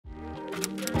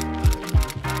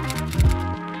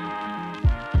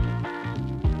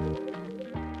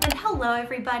Hello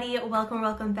everybody,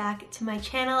 welcome back to my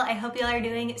channel. I hope y'all are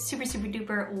doing super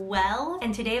duper well.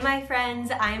 And today, my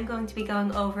friends, I am going to be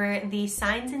going over the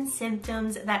signs and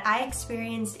symptoms that I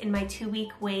experienced in my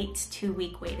 2-week wait,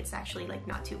 it's actually like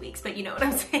not 2 weeks, but you know what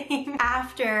I'm saying,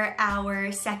 after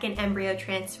our second embryo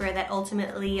transfer that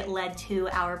ultimately led to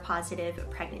our positive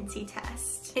pregnancy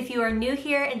test. If you are new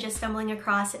here and just stumbling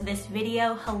across this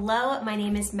video, hello, my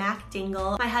name is Mac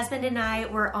Dingle. My husband and I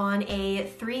were on a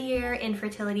 3-year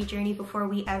infertility journey before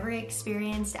we ever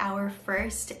experienced our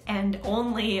first and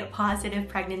only positive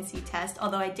pregnancy test,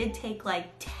 although I did take like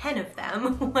 10 of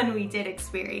them when we did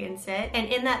experience it. And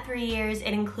in that 3 years, it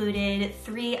included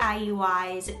 3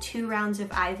 IUIs, 2 rounds of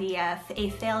IVF, a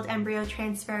failed embryo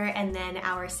transfer, and then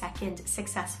our second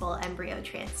successful embryo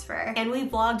transfer. And we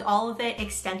vlogged all of it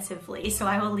extensively, so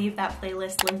I will leave that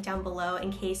playlist linked down below in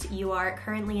case you are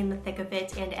currently in the thick of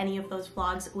it and any of those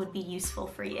vlogs would be useful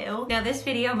for you. Now, this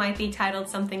video might be titled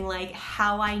something like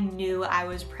how I knew I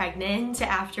was pregnant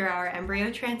after our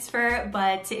embryo transfer,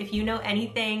 but if you know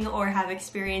anything or have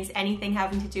experienced anything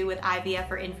having to do with IVF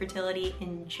or infertility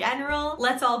in general,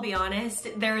 let's all be honest,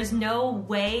 there is no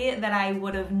way that I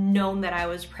would have known that I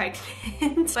was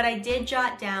pregnant. But I did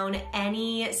jot down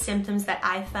any symptoms that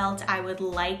I felt I would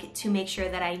like to make sure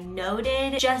that I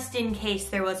noted, just in case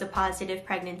there was a positive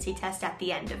pregnancy test at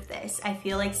the end of this. I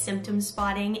feel like symptom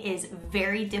spotting is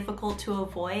very difficult to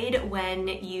avoid when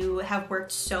you have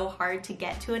worked so hard to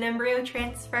get to an embryo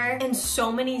transfer. And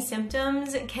so many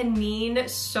symptoms can mean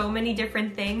so many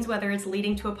different things, whether it's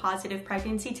leading to a positive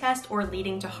pregnancy test or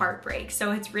leading to heartbreak.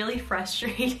 So it's really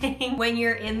frustrating when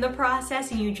you're in the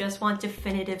process and you just want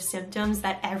definitive symptoms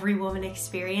that every woman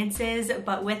experiences.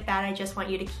 But with that, I just want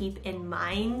you to keep in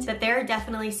mind that there are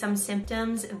definitely some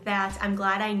symptoms that I'm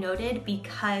glad I noted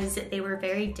because they were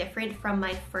very different from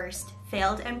my first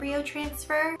failed embryo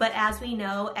transfer. But as we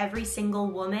know, every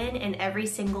single woman and every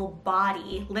single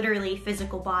body, literally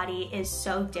physical body, is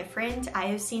so different. I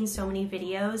have seen so many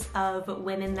videos of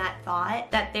women that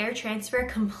thought that their transfer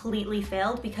completely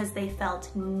failed because they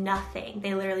felt nothing.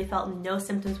 They literally felt no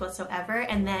symptoms whatsoever,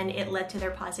 and then it led to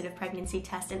their positive pregnancy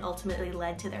test and ultimately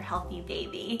led to their healthy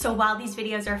baby. So while these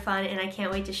videos are fun and I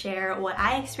can't wait to share what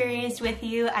I experienced with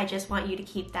you, I just want you to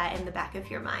keep that in the back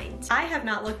of your mind. I have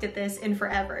not looked at this in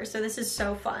forever, so this is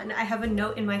so fun. I have a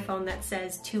note in my phone that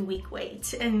says 2-week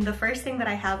wait, and the first thing that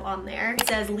I have on there, it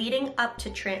says leading up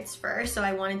to transfer. So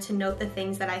I wanted to note the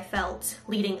things that I felt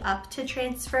leading up to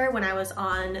transfer when I was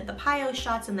on the PIO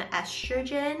shots and the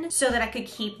estrogen, so that I could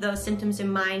keep those symptoms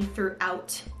in mind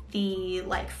throughout the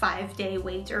like 5-day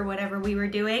wait or whatever we were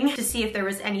doing, to see if there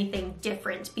was anything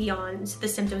different beyond the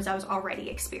symptoms I was already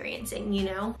experiencing, you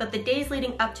know? But the days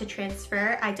leading up to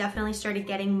transfer, I definitely started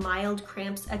getting mild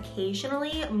cramps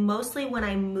occasionally, mostly when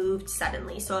I moved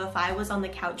suddenly. So if I was on the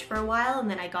couch for a while and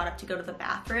then I got up to go to the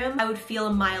bathroom, I would feel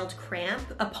a mild cramp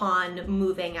upon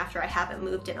moving after I haven't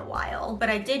moved in a while. But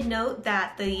I did note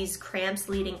that these cramps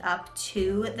leading up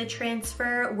to the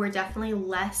transfer were definitely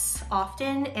less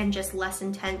often and just less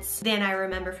intense than I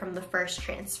remember from the first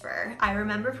transfer. I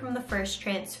remember from the first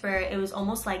transfer, it was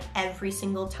almost like every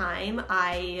single time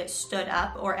I stood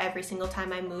up or every single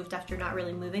time I moved after not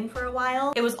really moving for a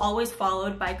while, it was always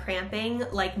followed by cramping,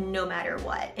 like no matter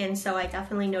what. And so I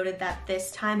definitely noted that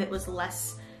this time it was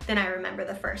less than I remember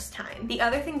the first time. The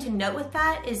other thing to note with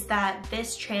that is that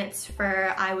this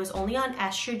transfer, I was only on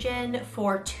estrogen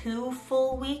for 2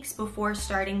 full weeks before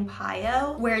starting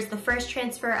PIO, whereas the first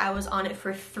transfer, I was on it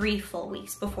for 3 full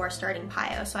weeks before starting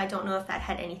PIO. So I don't know if that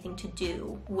had anything to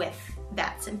do with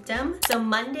that symptom. So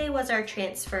Monday was our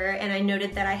transfer, and I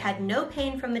noted that I had no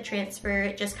pain from the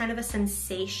transfer, just kind of a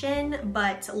sensation,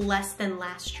 but less than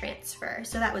last transfer.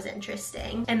 So that was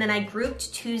interesting. And then I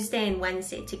grouped Tuesday and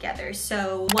Wednesday together.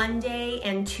 So 1 day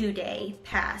and 2 day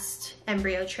past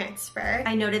embryo transfer,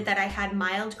 I noted that I had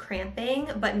mild cramping,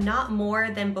 but not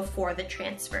more than before the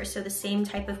transfer. So the same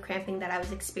type of cramping that I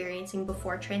was experiencing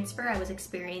before transfer, I was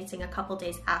experiencing a couple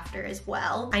days after as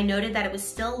well. I noted that it was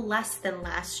still less than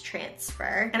last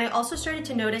transfer. And I also started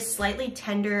to notice slightly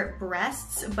tender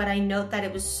breasts, but I note that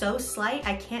it was so slight,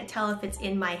 I can't tell if it's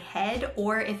in my head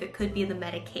or if it could be the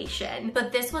medication.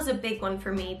 But this was a big one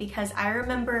for me because I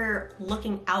remember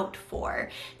looking out for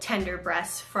tender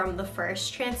breasts from the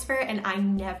first transfer, and I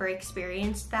never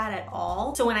experienced that at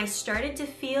all. So when I started to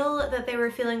feel that they were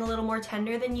feeling a little more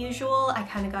tender than usual, I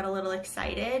kind of got a little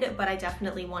excited, but I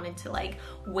definitely wanted to like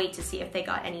wait to see if they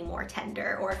got any more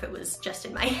tender or if it was just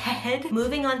in my head.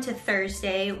 Moving on to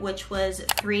Thursday, which was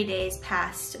 3 days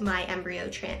past my embryo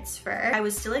transfer, I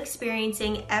was still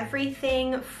experiencing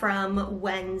everything from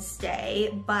Wednesday,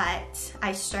 but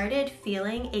I started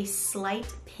feeling a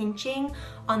slight pinching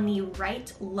on the right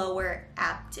cramped lower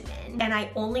abdomen. And I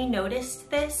only noticed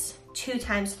this 2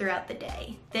 times throughout the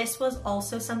day. This was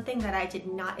also something that I did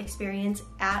not experience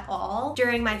at all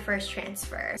during my first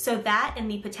transfer. So that and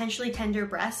the potentially tender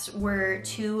breasts were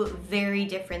 2 very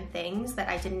different things that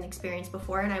I didn't experience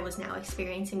before and I was now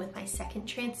experiencing with my second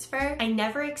transfer. I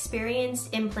never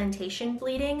experienced implantation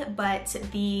bleeding, but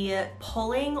the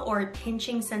pulling or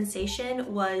pinching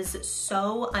sensation was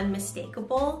so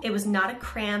unmistakable. It was not a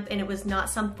cramp and it was not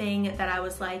something that I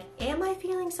was like, am I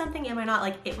feeling something? Am I not?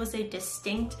 Like, it was a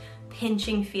distinct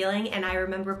pinching feeling, and I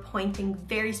remember pointing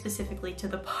very specifically to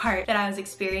the part that I was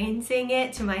experiencing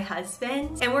it to my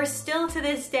husband. And we're still to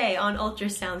this day on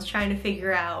ultrasounds trying to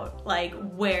figure out like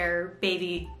where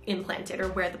baby implanted or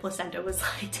where the placenta was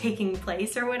like taking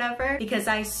place or whatever, because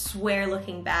I swear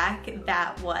looking back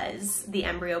that was the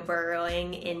embryo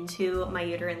burrowing into my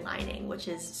uterine lining, which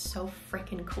is so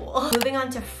freaking cool. Moving on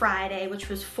to Friday, which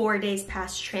was 4 days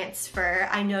past transfer,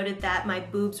 I noted that my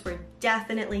boobs were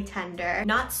definitely tender,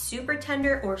 not super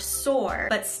tender or sore,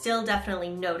 but still definitely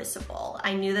noticeable.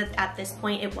 I knew that at this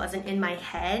point it wasn't in my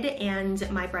head and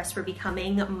my breasts were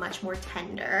becoming much more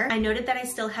tender. I noted that I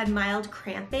still had mild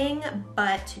cramping,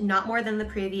 but not more than the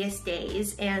previous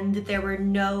days, and there were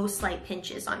no slight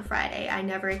pinches on Friday. I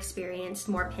never experienced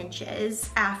more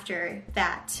pinches after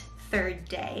that 3rd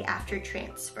day after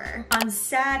transfer. On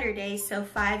Saturday, so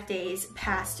 5 days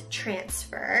past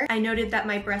transfer, I noted that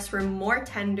my breasts were more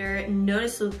tender,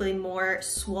 noticeably more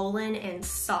swollen and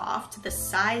soft. The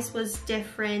size was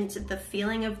different, the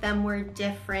feeling of them were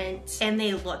different, and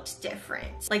they looked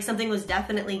different. Like something was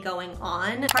definitely going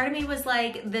on. Part of me was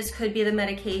like, this could be the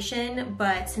medication,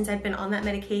 but since I've been on that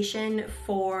medication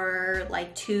for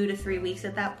like 2 to 3 weeks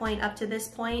at that point, up to this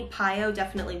point, Pio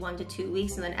definitely 1 to 2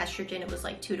 weeks, and then estrogen, it was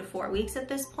like 2 to 4 weeks at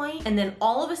this point. And then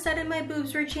all of a sudden my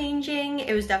boobs were changing.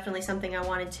 It was definitely something I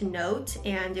wanted to note,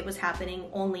 and it was happening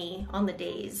only on the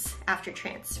days after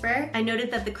transfer. I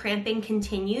noted that the cramping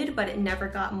continued, but it never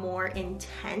got more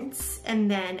intense.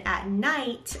 And then at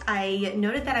night, I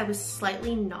noted that I was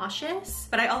slightly nauseous,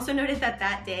 but I also noted that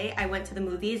that day I went to the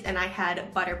movies and I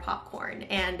had butter popcorn,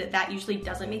 and that usually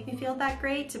doesn't make me feel that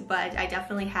great, but I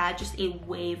definitely had just a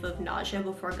wave of nausea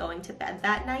before going to bed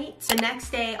that night. The next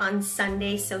day on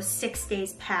Sunday, so 6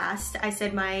 days passed, I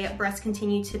said my breasts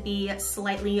continued to be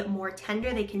slightly more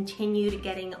tender. They continued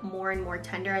getting more and more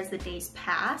tender as the days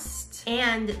passed.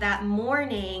 And that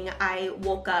morning I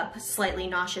woke up slightly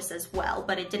nauseous as well,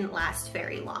 but it didn't last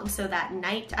very long. So that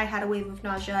night I had a wave of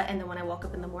nausea, and then when I woke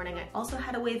up in the morning I also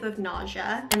had a wave of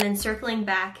nausea. And then circling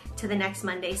back to the next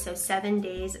Monday, so 7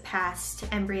 days past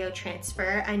embryo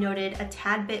transfer, I noted a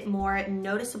tad bit more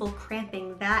noticeable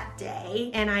cramping that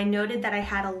day, and I noted that I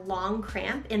had a long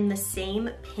cramp in the same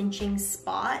pinching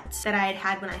spot that I had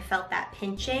had when I felt that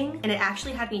pinching, and it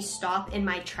actually had me stop in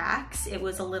my tracks. It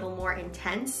was a little more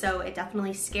intense, so it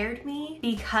definitely scared me,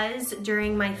 because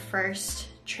during my first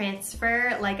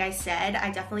transfer, like I said, I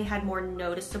definitely had more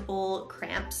noticeable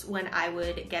cramps when I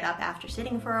would get up after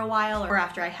sitting for a while or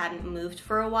after I hadn't moved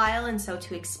for a while, and so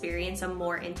to experience a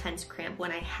more intense cramp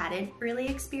when I hadn't really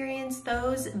experienced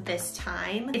those this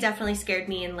time, it definitely scared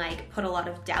me and like put a lot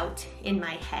of doubt in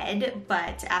my head.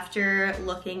 But after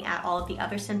looking at all of the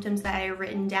other symptoms that I had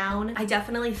written down, I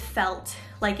definitely felt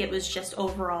like it was just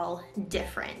overall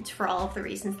different for all of the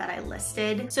reasons that I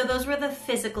listed. So those were the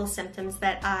physical symptoms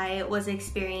that I was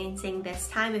experiencing this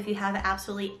time. If you have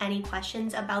absolutely any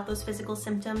questions about those physical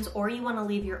symptoms, or you want to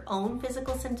leave your own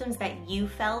physical symptoms that you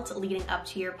felt leading up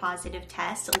to your positive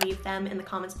test, leave them in the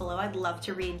comments below. I'd love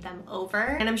to read them over.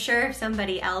 And I'm sure if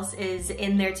somebody else is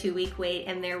in their 2-week wait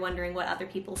and they're wondering what other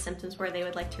people's symptoms were, they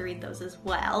would like to read those as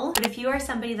well. But if you are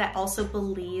somebody that also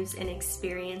believes and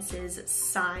experiences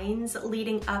signs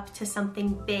leading up to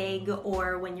something big,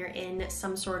 or when you're in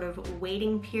some sort of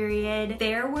waiting period,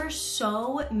 there were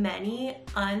so many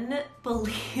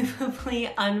unbelievably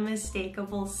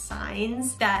unmistakable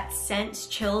signs that sent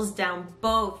chills down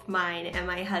both mine and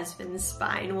my husband's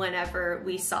spine whenever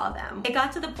we saw them. It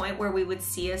got to the point where we would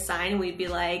see a sign and we'd be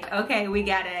like, okay, we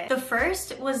get it. The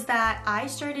first was that I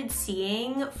started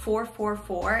seeing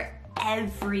 444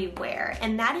 everywhere,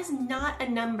 and that is not a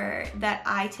number that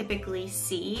I typically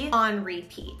see on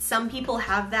repeat. Some people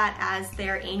have that as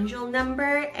their angel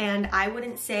number, and I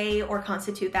wouldn't say or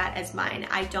constitute that as mine.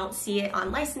 I don't see it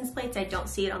on license plates, I don't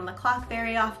see it on the clock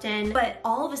very often, but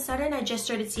all of a sudden I just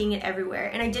started seeing it everywhere,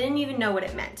 and I didn't even know what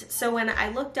it meant. So when I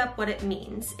looked up what it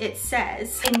means, it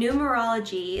says, in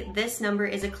numerology, this number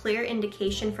is a clear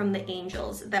indication from the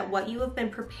angels that what you have been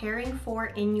preparing for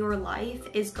in your life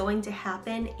is going to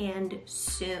happen, and and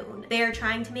soon. They are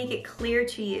trying to make it clear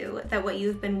to you that what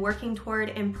you've been working toward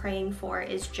and praying for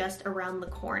is just around the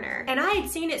corner. And I had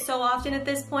seen it so often at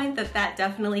this point that that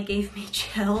definitely gave me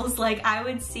chills. Like, I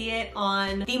would see it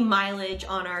on the mileage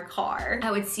on our car.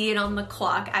 I would see it on the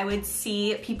clock. I would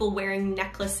see people wearing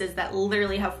necklaces that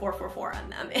literally have 444 on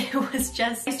them. It was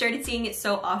just, I started seeing it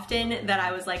so often that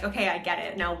I was like, okay, I get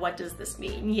it. Now what does this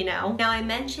mean, you know? Now, I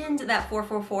mentioned that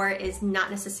 444 is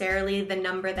not necessarily the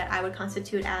number that I would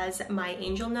constitute as my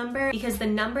angel number, because the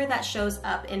number that shows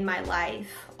up in my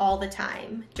life all the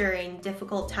time during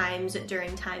difficult times,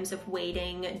 during times of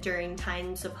waiting, during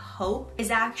times of hope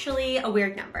is actually a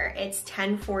weird number. It's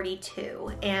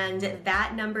 1042, and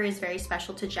that number is very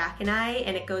special to Jack and I,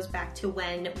 and it goes back to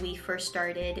when we first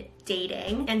started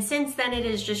dating. And since then it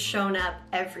has just shown up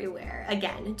everywhere,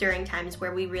 again, during times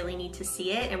where we really need to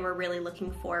see it and we're really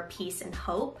looking for peace and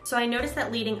hope. So I noticed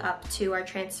that leading up to our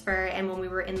transfer and when we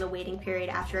were in the waiting period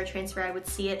after our transfer, I would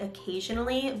see it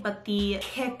occasionally, but the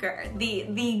kicker, the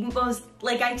most,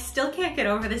 like, I still can't get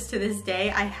over this to this day.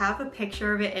 I have a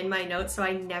picture of it in my notes so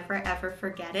I never ever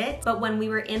forget it. But when we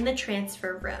were in the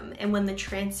transfer room and when the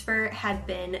transfer had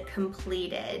been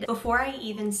completed, before I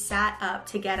even sat up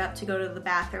to get up to go to the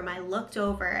bathroom, I looked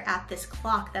over at this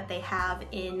clock that they have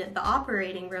in the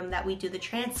operating room that we do the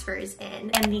transfers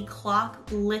in, and the clock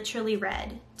literally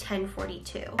read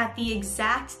 1042. At the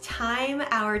exact time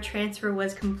our transfer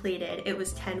was completed, it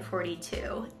was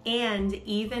 1042. And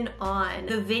even on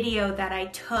the video that I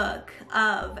took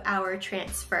of our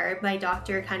transfer, my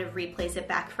doctor kind of replays it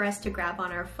back for us to grab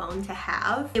on our phone to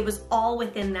have. It was all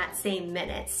within that same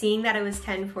minute, seeing that it was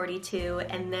 1042,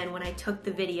 and then when I took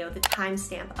the video, the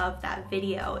timestamp of that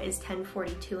video is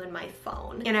 1042 in my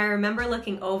phone. And I remember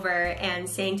looking over and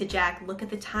saying to Jack, look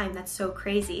at the time, that's so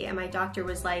crazy. And my doctor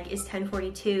was like, is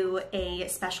 1042 a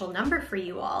special number for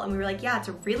you all? And we were like, yeah, it's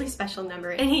a really special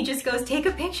number. And he just goes, take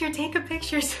a picture, take a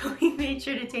picture. So we made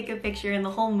sure to take a picture, and the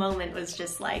whole moment was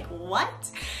just like, what?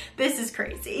 This is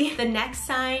crazy. The next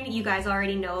sign you guys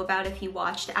already know about if you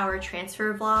watched our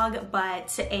transfer vlog,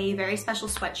 but a very special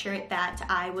sweatshirt that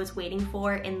I was waiting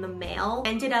for in the mail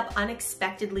ended up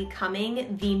unexpectedly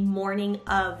coming the morning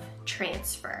of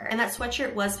transfer. And that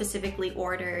sweatshirt was specifically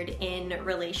ordered in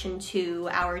relation to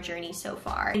our journey so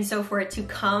far. And so for it to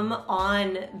come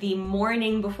on the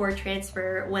morning before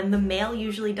transfer, when the mail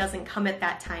usually doesn't come at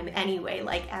that time anyway,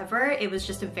 like ever, it was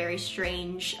just a very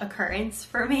strange occurrence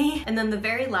for me. And then the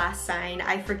very last sign,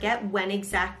 I forget when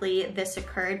exactly this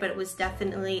occurred, but it was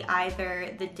definitely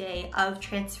either the day of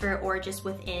transfer or just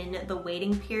within the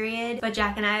waiting period. But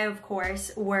Jack and I, of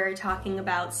course, were talking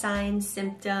about signs,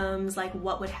 symptoms, like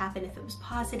what would happen if it was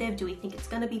positive, do we think it's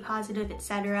gonna be positive,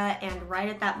 etc. And right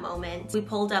at that moment, we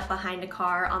pulled up behind a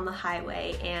car on the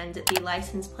highway and the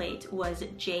license plate was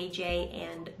JJ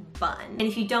and Bun. And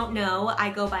if you don't know,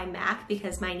 I go by Mac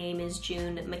because my name is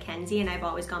June Mackenzie and I've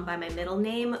always gone by my middle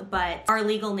name, but our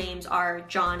legal names are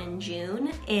John and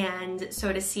June. And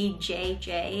so to see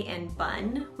JJ and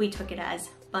Bun, we took it as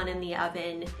bun in the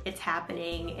oven, it's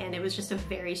happening. And it was just a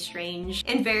very strange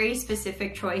and very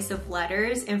specific choice of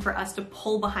letters. And for us to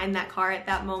pull behind that car at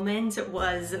that moment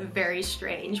was very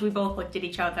strange. We both looked at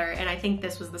each other, and I think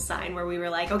this was the sign where we were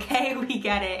like, okay, we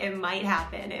get it. It might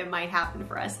happen. It might happen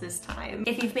for us this time.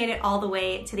 If you've made it all the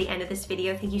way to the end of this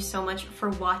video, thank you so much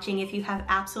for watching. If you have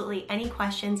absolutely any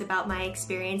questions about my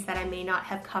experience that I may not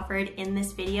have covered in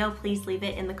this video, please leave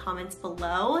it in the comments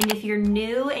below. And if you're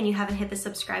new and you haven't hit the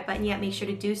subscribe button yet, make sure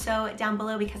to do so down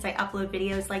below because I upload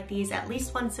videos like these at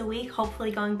least once a week,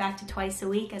 hopefully going back to twice a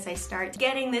week as I start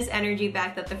getting this energy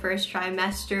back that the first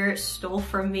trimester stole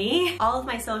from me. All of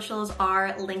my socials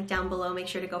are linked down below. Make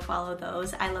sure to go follow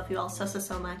those. I love you all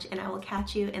so much, and I will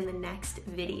catch you in the next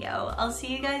video. I'll see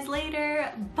you guys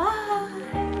later.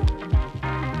 Bye!